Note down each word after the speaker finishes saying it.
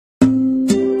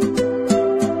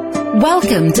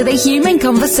Welcome to the Human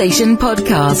Conversation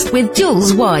podcast with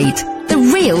Jules White, the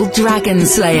real Dragon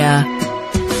Slayer.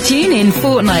 Tune in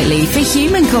fortnightly for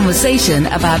human conversation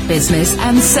about business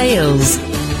and sales.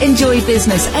 Enjoy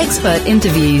business expert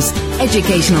interviews,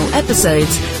 educational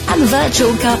episodes, and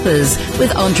virtual cuppers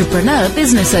with entrepreneur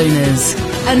business owners.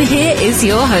 And here is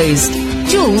your host,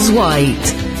 Jules White.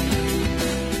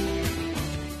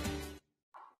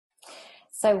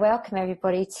 So welcome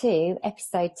everybody to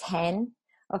episode 10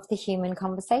 of the Human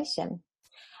Conversation.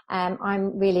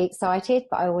 I'm really excited,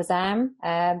 but I always am.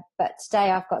 But today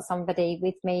I've got somebody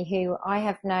with me who I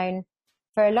have known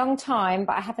for a long time,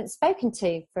 but I haven't spoken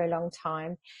to for a long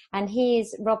time. And he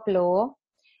is Rob Law,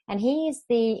 and he is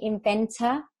the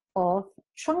inventor of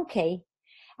Trunki.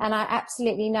 And I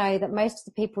absolutely know that most of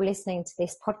the people listening to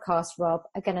this podcast, Rob,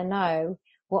 are going to know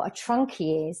what a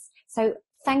Trunki is. So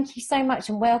thank you so much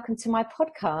and welcome to my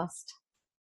podcast.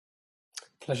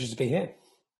 Pleasure to be here.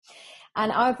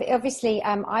 And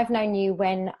I've known you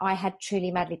when I had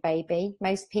Truly Madly Baby.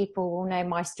 Most people will know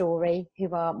my story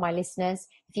who are my listeners.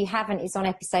 If you haven't, it's on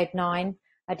episode 9.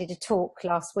 I did a talk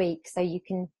last week, so you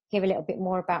can hear a little bit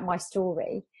more about my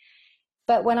story.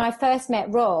 But when I first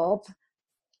met Rob,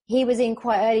 he was in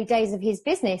quite early days of his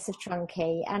business of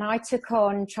Trunki, and I took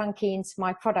on Trunki into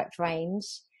my product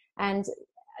range and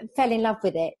fell in love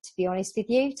with it, to be honest with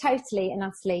you. Totally and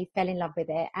utterly fell in love with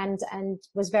it and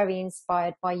was very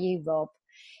inspired by you, Rob.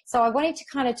 So I wanted to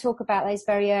kind of talk about those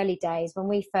very early days when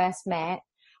we first met.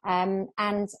 And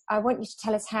I want you to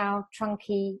tell us how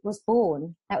Trunki was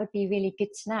born. That would be really good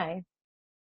to know.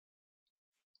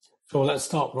 So let's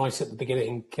start right at the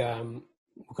beginning. We're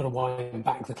going to wind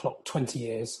back the clock 20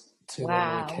 years to when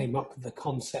I came up with the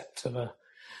concept of a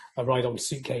ride-on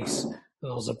suitcase.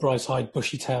 And I was a bright-eyed,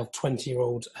 bushy-tailed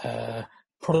 20-year-old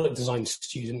product design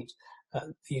student at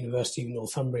the University of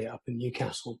Northumbria up in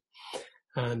Newcastle.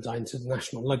 And I entered the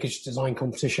National Luggage Design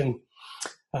Competition.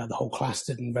 The whole class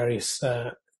did, and various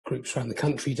groups around the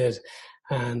country did,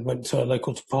 and went to a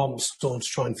local department store to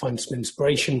try and find some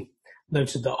inspiration.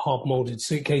 Noted that hard-moulded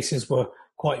suitcases were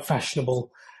quite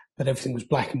fashionable, but everything was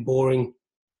black and boring.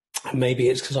 And maybe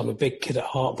it's because I'm a big kid at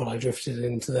heart, but I drifted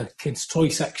into the kids' toy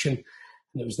section.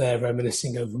 And it was there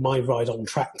reminiscing over my ride-on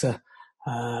tractor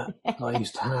that I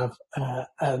used to have.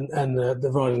 And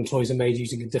the ride-on toys are made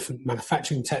using a different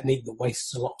manufacturing technique that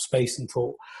wastes a lot of space, and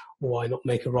thought, why not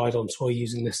make a ride-on toy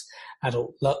using this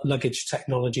adult luggage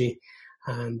technology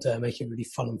and make it really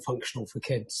fun and functional for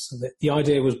kids. So the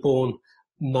idea was born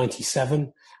in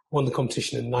 97, won the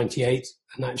competition in 98,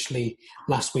 and actually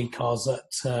last week I was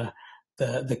at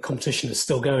the competition is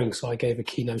still going, so I gave a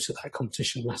keynote at that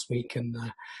competition last week, and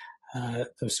there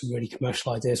were some really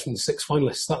commercial ideas from the 6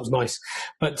 finalists. That was nice.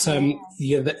 But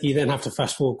you then have to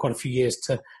fast forward quite a few years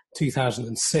to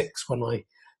 2006 when I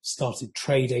started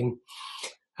trading.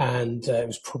 And it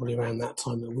was probably around that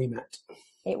time that we met.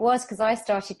 It was, because I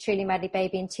started Truly Madly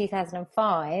Baby in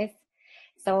 2005.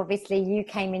 So obviously you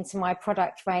came into my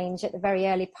product range at the very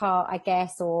early part, I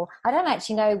guess, or I don't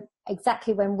actually know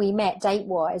exactly when we met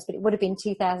date-wise, but it would have been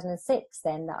 2006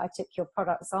 then that I took your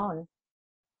products on.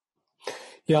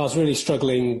 Yeah, I was really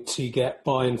struggling to get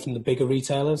buy-in from the bigger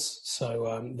retailers.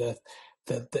 So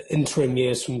the interim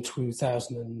years from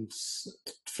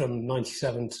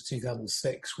 97 to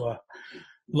 2006 were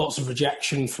lots of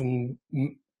rejection from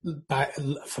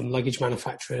luggage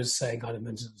manufacturers saying I'd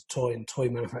invented a toy, and toy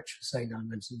manufacturers saying I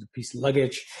invented a piece of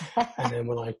luggage. And then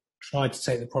when I tried to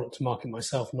take the product to market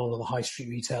myself, none of the high street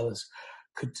retailers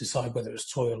could decide whether it was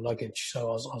toy or luggage.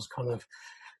 So I was kind of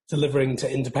delivering to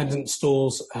independent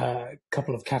stores, a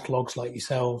couple of catalogues like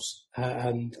yourselves,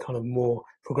 and kind of more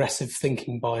progressive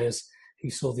thinking buyers who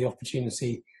saw the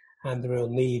opportunity and the real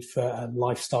need for a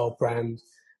lifestyle brand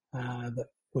that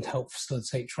would help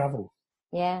facilitate travel.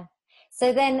 Yeah.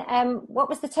 So then what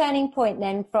was the turning point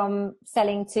then from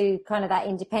selling to kind of that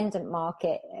independent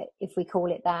market, if we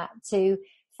call it that, to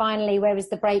finally where was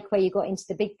the break where you got into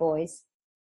the big boys?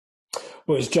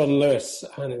 Well, it was John Lewis,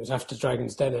 and it was after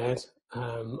Dragon's Den aired.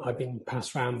 I've been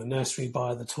passed around the nursery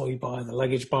buyer, the toy buyer, the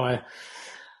luggage buyer,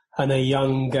 and a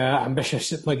young,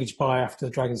 ambitious luggage buyer after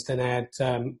the Dragon's Den aired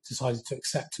decided to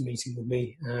accept a meeting with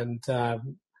me. And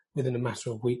within a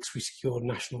matter of weeks, we secured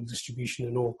national distribution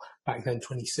in all, back then,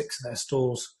 26 of their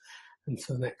stores. And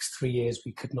for the next 3 years,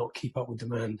 we could not keep up with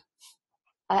demand.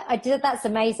 I did. That's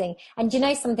amazing. And do you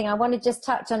know something? I want to just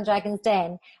touch on Dragon's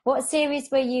Den. What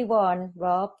series were you on,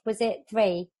 Rob? Was it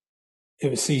 3?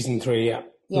 It was season 3, yeah.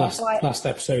 Last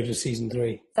episode of season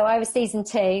 3. So I was season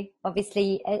 2.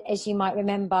 Obviously, as you might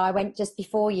remember, I went just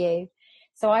before you.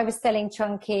 So I was selling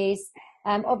Trunkies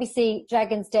Obviously,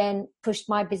 Dragon's Den pushed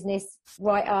my business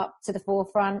right up to the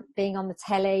forefront, being on the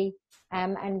telly,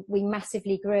 and we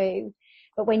massively grew.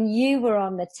 But when you were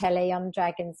on the telly on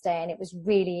Dragon's Den, it was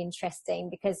really interesting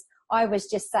because I was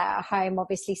just sat at home,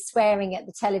 obviously swearing at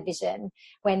the television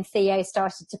when Theo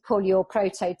started to pull your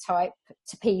prototype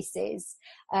to pieces.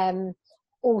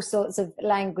 All sorts of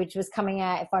language was coming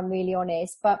out, if I'm really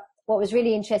honest. But what was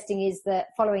really interesting is that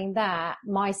following that,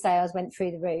 my sales went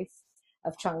through the roof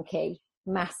of Chunky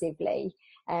massively.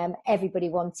 Everybody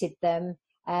wanted them.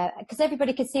 Because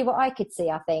everybody could see what I could see,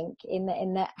 I think, in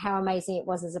the how amazing it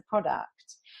was as a product.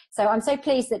 So I'm so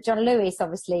pleased that John Lewis,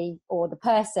 obviously, or the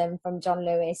person from John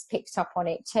Lewis, picked up on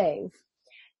it too.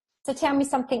 So tell me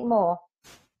something more.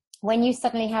 When you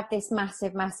suddenly have this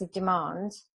massive, massive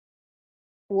demand,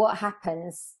 what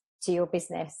happens to your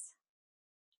business?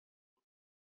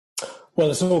 Well,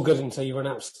 it's all good until you run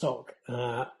out of stock.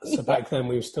 So back then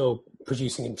we were still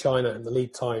producing in China, and the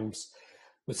lead times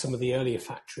with some of the earlier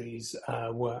factories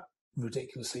were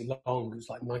ridiculously long. It was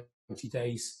like 90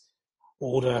 days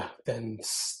order, then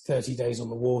 30 days on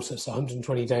the water, so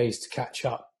 120 days to catch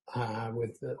up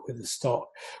with the stock.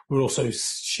 We're also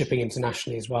shipping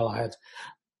internationally as well. I had,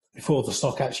 before the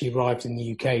stock actually arrived in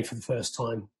the UK for the first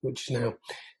time, which is now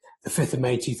the 5th of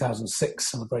May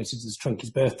 2006, celebrated as Chunky's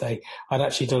birthday, I'd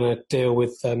actually done a deal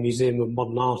with the Museum of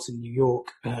Modern Art in New York,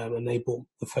 and they bought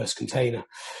the first container.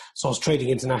 So I was trading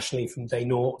internationally from day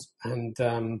naught, and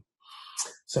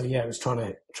so yeah, I was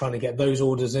trying to get those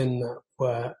orders in that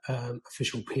were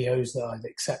official POs that I'd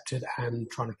accepted, and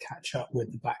trying to catch up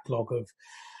with the backlog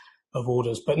of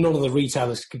orders. But none of the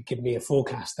retailers could give me a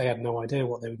forecast. They had no idea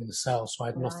what they were going to sell, so I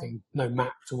had nothing, no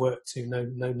map to work to,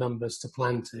 no numbers to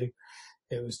plan to.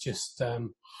 It was just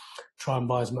try and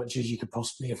buy as much as you could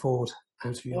possibly afford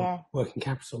out of your working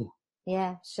capital.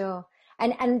 Yeah, sure.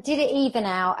 And did it even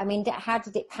out? I mean, how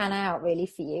did it pan out really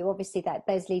for you? Obviously, that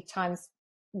those lead times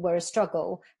were a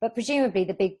struggle, but presumably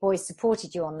the big boys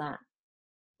supported you on that.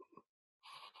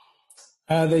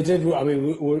 They did. I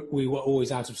mean, we were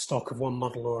always out of stock of one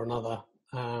model or another,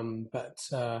 but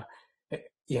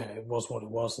it was what it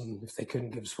was, and if they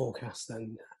couldn't give us forecasts,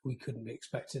 then we couldn't be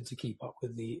expected to keep up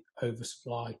with the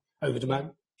over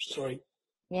demand. Sorry.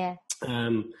 Yeah.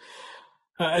 And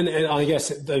I guess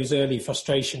those early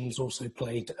frustrations also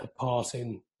played a part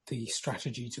in the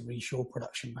strategy to reshore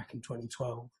production back in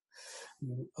 2012.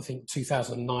 I think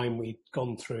 2009 we'd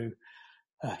gone through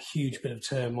a huge bit of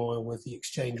turmoil with the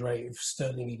exchange rate of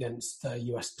sterling against the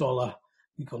US dollar.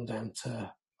 We'd gone down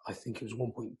to, I think it was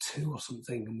 1.2 or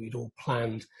something, and we'd all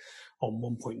planned on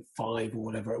 1.5 or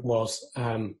whatever it was.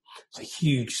 It's a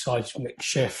huge seismic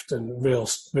shift and real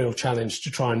challenge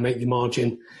to try and make the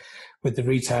margin with the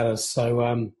retailers.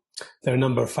 So there are a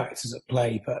number of factors at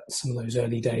play, but some of those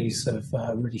early days of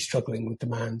really struggling with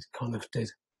demand kind of did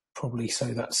probably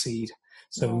sow that seed.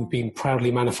 So we've been proudly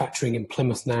manufacturing in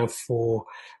Plymouth now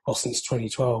since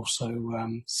 2012.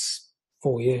 So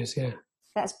 4 years, yeah.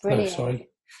 That's brilliant. No, sorry.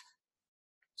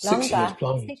 Longer. 6 years,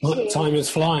 blimey. 6 years. Time is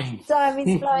flying. Time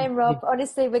is flying, Rob.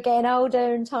 Honestly, we're getting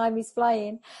older and time is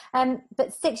flying.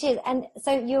 But 6 years. And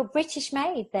so you're British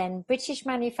made then, British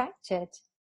manufactured.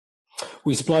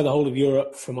 We supply the whole of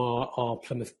Europe from our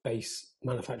Plymouth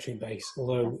manufacturing base,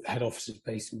 although head office is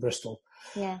based in Bristol.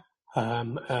 Yeah.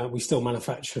 We still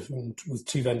manufacture with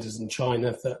 2 vendors in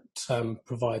China that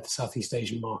provide the Southeast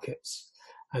Asian markets.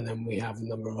 And then we have a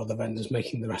number of other vendors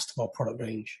making the rest of our product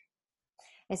range.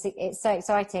 It's so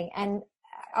exciting. And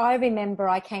I remember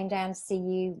I came down to see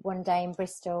you one day in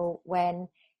Bristol when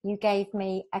you gave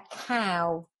me a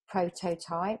cow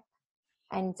prototype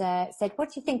and said, "What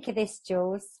do you think of this,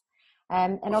 Jules?"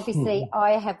 And obviously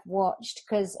I have watched,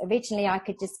 because originally I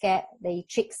could just get the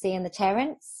Trixie and the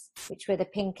Terence, which were the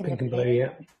pink and the blue.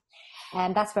 Yeah.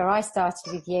 And that's where I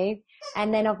started with you.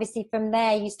 And then obviously from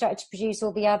there, you started to produce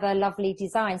all the other lovely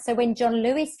designs. So when John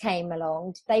Lewis came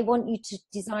along, did they want you to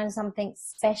design something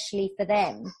specially for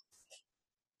them?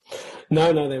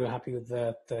 No, they were happy with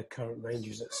the current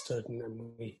ranges that stood, and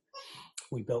then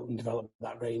we built and developed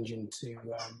that range into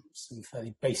some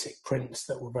fairly basic prints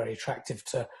that were very attractive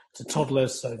to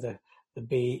toddlers. So the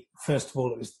bee, first of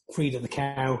all, it was Frida the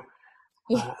cow.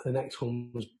 Yeah. The next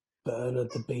one was Bernard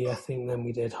the bee, I think. Then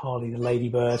we did Harley the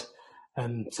ladybird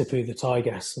and Tipu the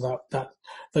tigress. So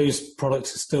those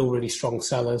products are still really strong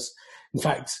sellers. In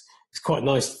fact, it's quite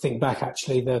nice to think back,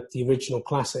 actually, that the original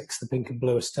classics, the pink and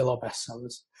blue, are still our best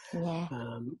sellers. Yeah.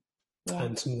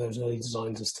 And some of those early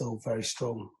designs are still very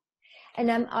strong. And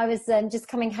I was just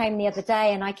coming home the other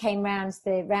day, and I came round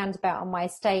the roundabout on my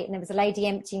estate, and there was a lady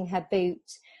emptying her boot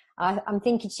I'm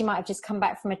thinking she might have just come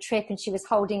back from a trip and she was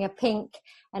holding a pink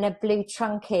and a blue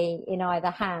trunkie in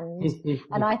either hand.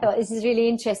 And I thought this is really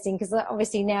interesting because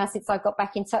obviously now since I got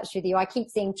back in touch with you, I keep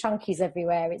seeing trunkies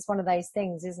everywhere. It's one of those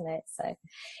things, isn't it? So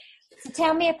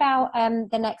tell me about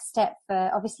the next step.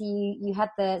 Obviously, you had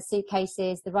the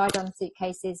suitcases, the ride-on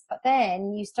suitcases, but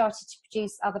then you started to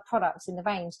produce other products in the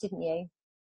range, didn't you?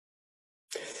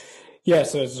 Yeah,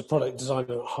 so as a product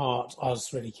designer at heart, I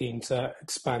was really keen to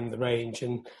expand the range,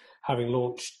 and having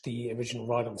launched the original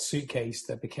ride-on suitcase,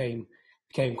 that became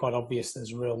quite obvious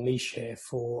there's a real niche here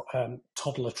for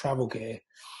toddler travel gear.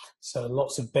 So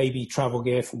lots of baby travel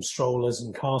gear from strollers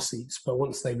and car seats, but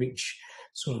once they reach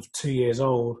sort of 2 years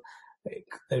old,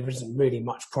 there isn't really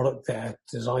much product there.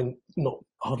 Design, not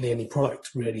hardly any product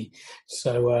really.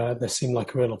 So there seemed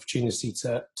like a real opportunity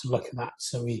to look at that.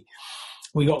 So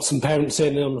we got some parents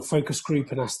in on a focus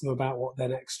group and asked them about what their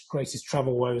next greatest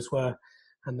travel woes were.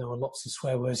 And there were lots of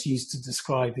swear words used to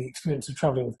describe the experience of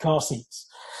travelling with car seats.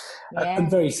 Yeah. And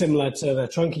very similar to the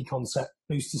trunky concept,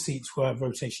 booster seats were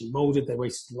rotation moulded. They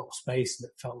wasted a lot of space, and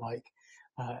it felt like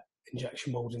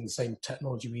injection moulding, the same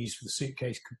technology we use for the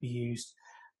suitcase, could be used.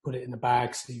 Put it in the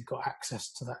bag so you've got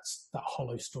access to that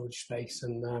hollow storage space.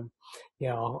 And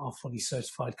our fully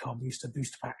certified car booster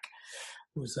pack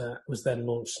was then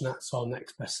launched, and that's our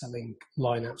next best-selling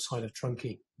line outside of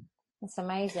Trunky. That's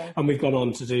amazing. And we've gone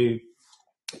on to do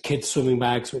kids swimming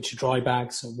bags, which are dry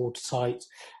bags, so watertight.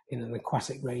 In an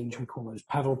aquatic range, we call those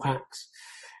paddle packs.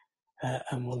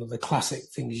 And one of the classic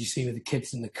things you see with the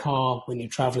kids in the car when you're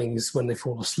travelling is when they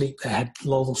fall asleep, their head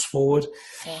lolls forward.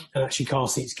 Yeah. And actually car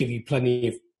seats give you plenty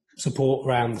of support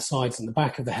around the sides and the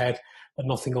back of the head, but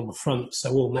nothing on the front.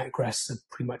 So all neck rests are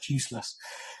pretty much useless.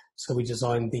 So we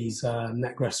designed these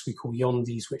neck rests we call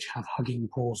Yondies, which have hugging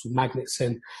paws with magnets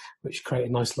in, which create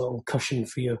a nice little cushion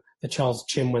for the child's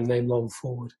chin when they loll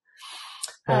forward.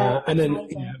 And then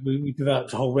we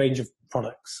developed a whole range of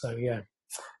products. So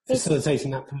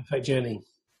facilitating that perfect journey.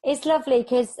 It's lovely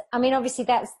because, I mean, obviously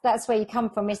that's where you come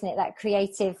from, isn't it? That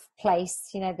creative place,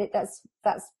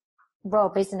 that's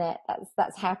Rob, isn't it?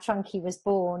 That's how Trunky was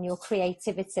born, your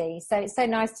creativity. So it's so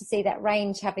nice to see that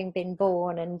range having been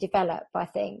born and developed, I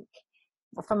think.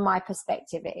 From my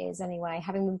perspective, it is anyway,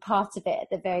 having been part of it at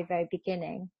the very, very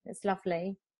beginning. It's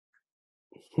lovely.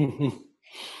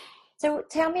 So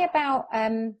tell me about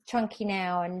Trunky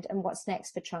now and what's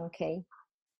next for Trunky.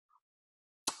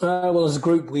 Well, as a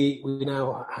group, we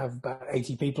now have about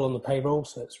 80 people on the payroll,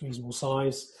 so it's reasonable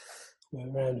size. We're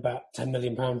around about £10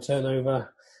 million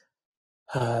turnover.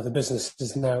 The business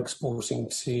is now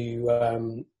exporting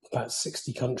to about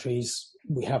 60 countries.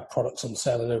 We have products on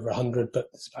sale in over 100, but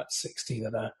there's about 60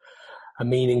 that are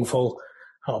meaningful.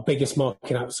 Our biggest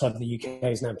market outside of the UK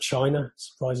is now China,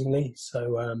 surprisingly.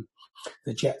 So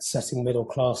the jet-setting middle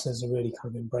classes are really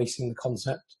kind of embracing the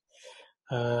concept.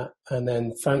 And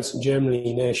then France and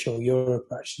Germany, nearshore Europe,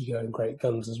 are actually going great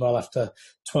guns as well. After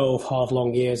 12 hard,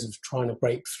 long years of trying to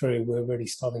break through, we're really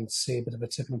starting to see a bit of a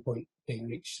tipping point being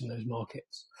reached in those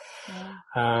markets.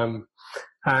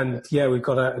 Yeah. We've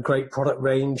got a great product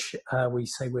range. We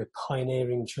say we're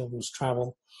pioneering children's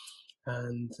travel.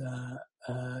 And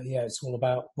it's all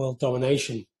about world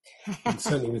domination. And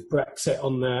certainly with Brexit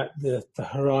on the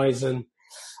horizon,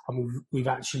 I mean, we've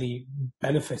actually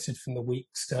benefited from the weak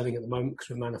sterling at the moment because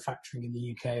we're manufacturing in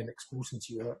the UK and exporting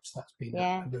to Europe. So that's been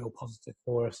a real positive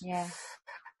for us. Yeah.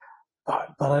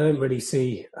 But I don't really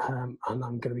see, and I'm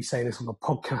going to be saying this on a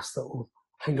podcast that will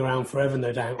hang around forever,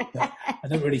 no doubt. But I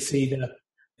don't really see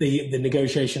the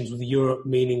negotiations with Europe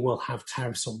meaning we'll have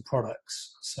tariffs on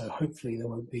products. So hopefully there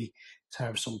won't be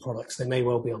tariffs on products. They may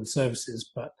well be on services,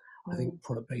 but I think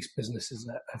product-based businesses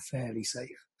are fairly safe.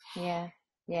 Yeah.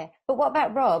 Yeah. But what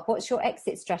about Rob? What's your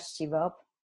exit strategy, Rob?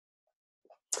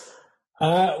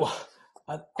 I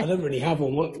don't really have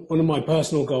one. One of my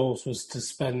personal goals was to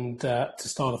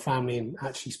start a family and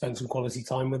actually spend some quality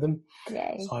time with them.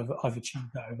 Yay. So I've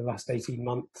achieved that over the last 18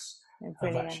 months.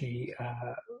 Of actually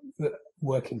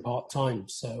working part-time.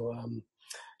 So,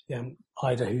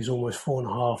 Ida, who's almost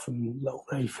 4.5, and little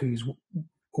Rafe, who's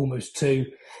almost 2,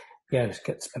 get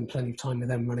to spend plenty of time with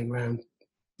them running around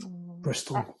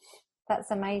Bristol.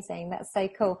 That's amazing. That's so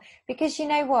cool. Because you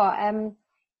know what?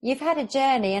 You've had a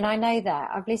journey, and I know that.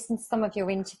 I've listened to some of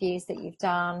your interviews that you've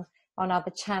done on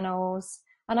other channels,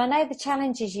 and I know the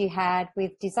challenges you had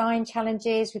with design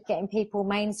challenges, with getting people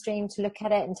mainstream to look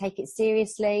at it and take it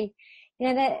seriously.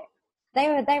 You know,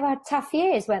 they were tough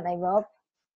years, weren't they, Rob?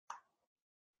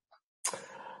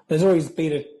 There's always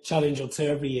been a challenge or two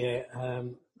every year,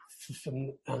 and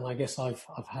I guess I've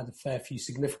had a fair few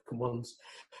significant ones.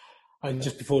 And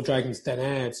just before Dragon's Den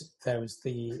aired, there was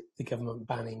the government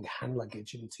banning hand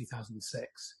luggage in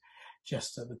 2006,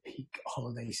 just at the peak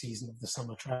holiday season of the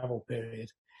summer travel period.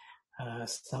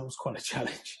 So that was quite a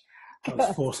challenge. That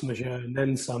was force majeure and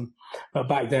then some. But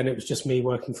back then it was just me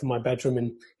working from my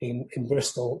bedroom in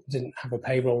Bristol, didn't have a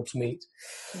payroll to meet.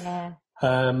 Yeah.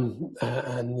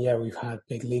 And yeah, we've had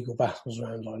big legal battles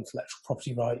around our intellectual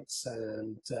property rights,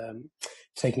 and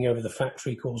taking over the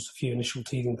factory caused a few initial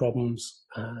teething problems.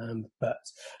 But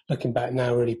looking back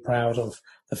now, really proud of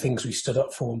the things we stood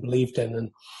up for and believed in.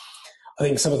 And I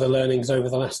think some of the learnings over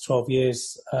the last 12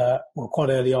 years, well, quite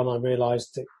early on, I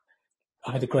realised that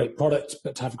I had a great product,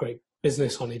 but to have a great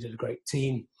business, I needed a great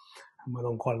team, and went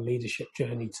on quite a leadership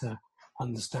journey to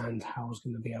understand how I was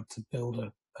going to be able to build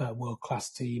a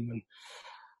world-class team,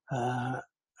 and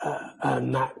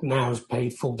that now has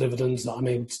paid full dividends, that I'm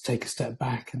able to take a step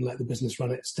back and let the business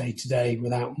run its day to day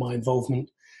without my involvement,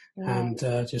 and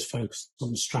just focus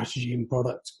on strategy and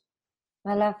product.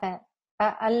 I love it.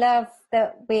 I love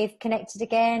that we've connected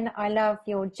again. I love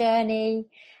your journey.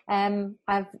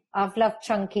 I've loved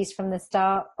Chunkies from the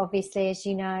start, obviously, as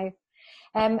you know.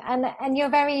 And you're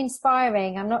very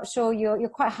inspiring. I'm not sure you're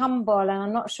quite humble, and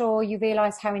I'm not sure you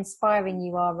realise how inspiring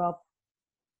you are, Rob.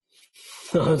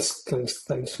 Thanks for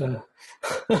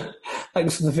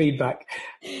thanks for the feedback.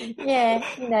 Yeah,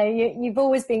 you've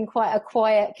always been quite a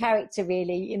quiet character,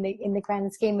 really, in the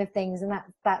grand scheme of things, and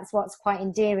that's what's quite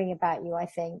endearing about you, I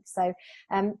think. So,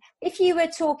 if you were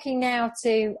talking now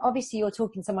to, obviously, you're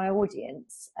talking to my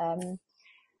audience.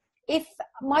 If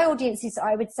my audience is,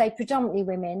 I would say, predominantly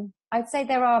women. I'd say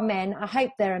there are men. I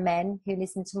hope there are men who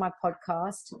listen to my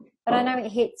podcast, but I know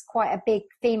it hits quite a big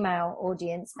female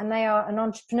audience, and they are an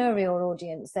entrepreneurial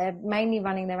audience. They're mainly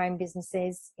running their own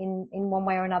businesses in one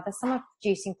way or another. Some are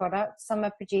producing products, some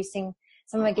are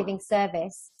giving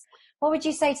service. What would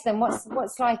you say to them?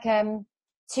 What's like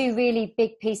two really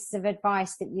big pieces of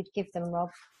advice that you'd give them,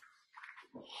 Rob?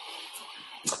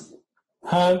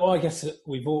 Well, I guess if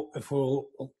we're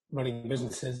all running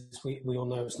businesses, we all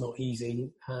know it's not easy.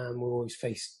 We're always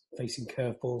facing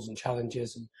curveballs and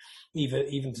challenges, and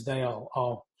even today,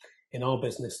 in our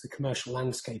business, the commercial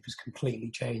landscape has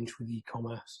completely changed with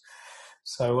e-commerce.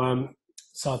 So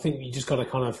I think you just got to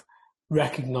kind of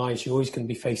recognise you're always going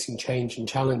to be facing change and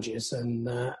challenges, and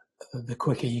the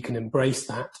quicker you can embrace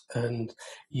that and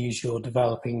use your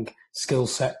developing skill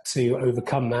set to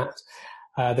overcome that,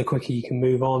 the quicker you can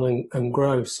move on and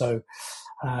grow. So,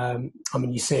 I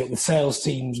mean, you see it with sales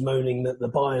teams moaning that the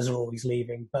buyers are always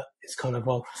leaving, but it's kind of,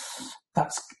 well,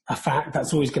 that's a fact.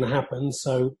 That's always going to happen.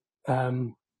 So,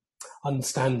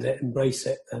 understand it, embrace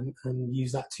it, and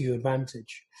use that to your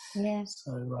advantage. Yeah.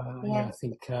 So, yeah, I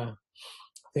think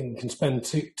we can spend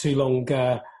too long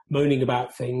moaning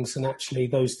about things, and actually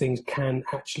those things can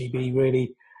actually be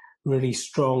really, really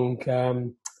strong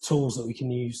tools that we can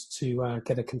use to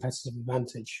get a competitive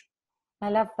advantage. I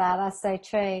love that. That's so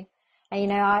true.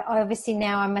 And, I obviously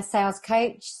now I'm a sales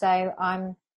coach, so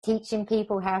I'm teaching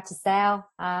people how to sell,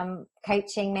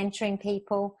 coaching, mentoring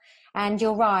people. And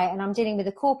you're right. And I'm dealing with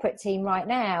a corporate team right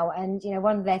now. And,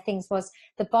 one of their things was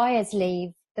the buyers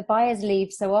leave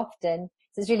so often.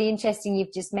 So it's really interesting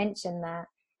you've just mentioned that.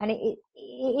 And it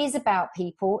is about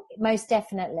people, most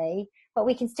definitely, but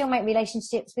we can still make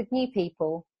relationships with new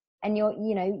people. And your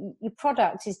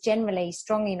product is generally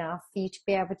strong enough for you to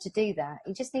be able to do that.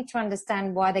 You just need to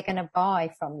understand why they're going to buy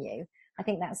from you. I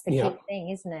think that's the key thing,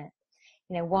 isn't it?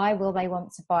 Why will they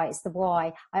want to buy? It's the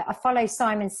why. I follow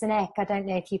Simon Sinek. I don't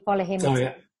know if you follow him. Oh,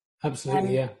 yeah,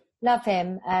 absolutely, yeah. Love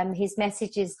him. His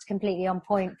message is completely on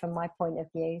point from my point of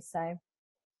view. So,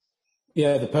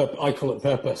 yeah, I call it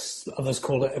purpose. Others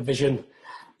call it a vision.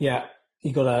 Yeah.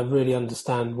 You got to really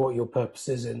understand what your purpose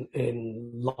is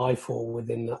in life or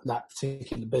within that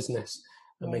particular business,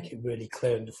 and make it really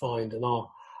clear and defined. And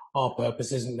our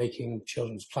purpose isn't making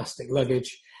children's plastic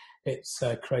luggage. It's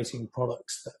creating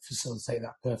products that facilitate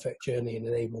that perfect journey and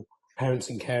enable parents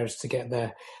and carers to get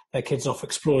their kids off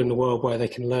exploring the world where they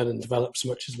can learn and develop so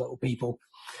much as little people.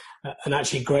 And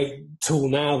actually a great tool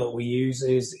now that we use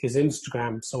is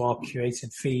Instagram. So our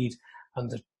curated feed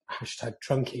under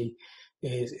 #Trunky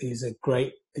is a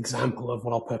great example of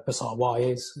what our purpose, our why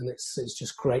is, and it's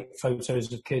just great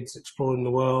photos of kids exploring the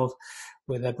world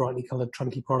with their brightly coloured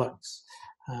Trunky products,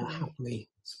 happily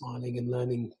smiling and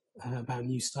learning about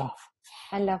new stuff.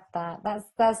 I love that.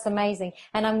 That's amazing.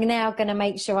 And I'm now going to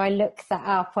make sure I look that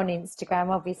up on Instagram,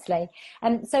 obviously.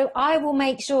 And so I will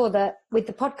make sure that with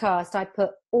the podcast, I put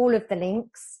all of the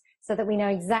links so that we know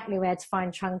exactly where to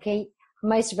find Trunky.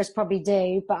 Most of us probably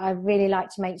do, but I really like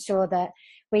to make sure that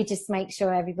we just make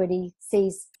sure everybody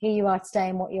sees who you are today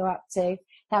and what you're up to.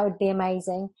 That would be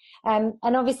amazing. And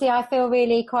obviously I feel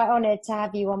really quite honoured to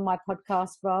have you on my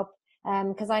podcast, Rob,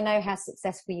 because I know how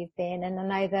successful you've been, and I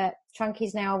know that Trunky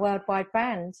is now a worldwide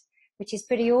brand, which is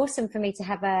pretty awesome for me to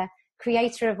have a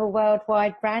creator of a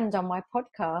worldwide brand on my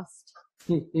podcast.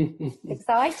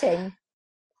 Exciting.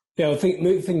 Yeah, I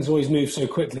think things always move so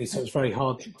quickly, so it's very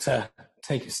hard to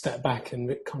take a step back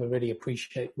and kind of really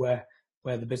appreciate where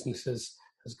the business has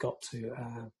got to.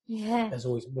 There's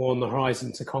always more on the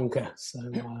horizon to conquer. So,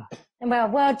 well,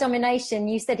 world domination,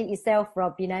 you said it yourself,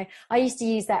 Rob, I used to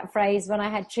use that phrase when I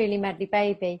had Truly Madly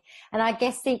Baby. And I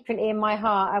guess secretly in my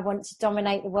heart, I want to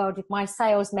dominate the world with my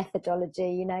sales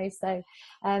methodology, so,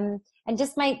 and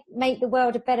just make the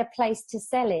world a better place to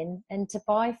sell in and to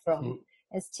buy from.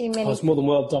 There's too many. It's more than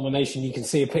world domination. You can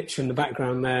see a picture in the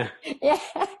background there. Yeah.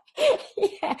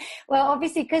 Yeah. Well,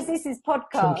 obviously, because this is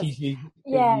podcast. Chunky's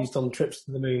used on trips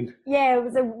to the moon. Yeah,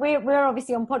 so we're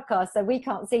obviously on podcast, so we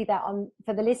can't see that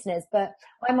for the listeners. But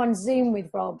I'm on Zoom with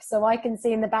Rob, so I can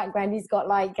see in the background he's got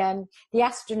like the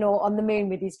astronaut on the moon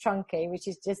with his Trunky, which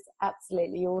is just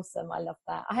absolutely awesome. I love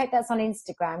that. I hope that's on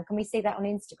Instagram. Can we see that on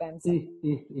Instagram?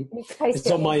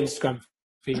 It's on my Instagram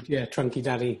feed. Yeah, Trunky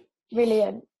Daddy.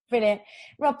 Brilliant.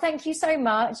 Rob, thank you so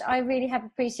much. I really have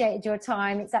appreciated your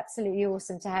time. It's absolutely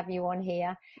awesome to have you on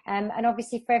here. And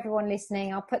obviously for everyone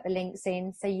listening, I'll put the links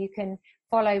in so you can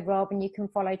follow Rob and you can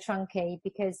follow Trunky,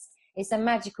 because it's a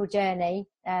magical journey.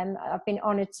 I've been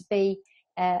honoured to be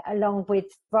along with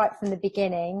right from the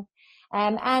beginning.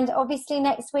 And obviously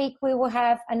next week we will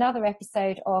have another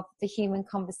episode of The Human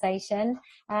Conversation.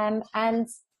 And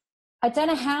I don't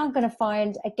know how I'm going to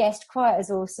find a guest quite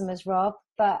as awesome as Rob,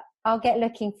 but I'll get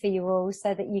looking for you all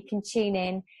so that you can tune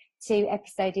in to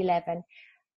episode 11.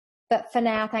 But for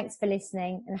now, thanks for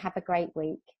listening and have a great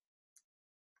week.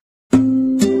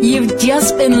 You've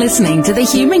just been listening to the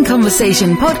Human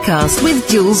Conversation podcast with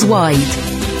Jules White.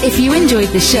 If you enjoyed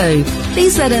the show,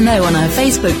 please let her know on our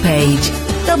Facebook page,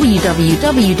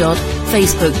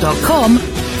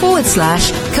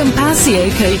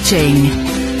 www.facebook.com/Compassio Coaching.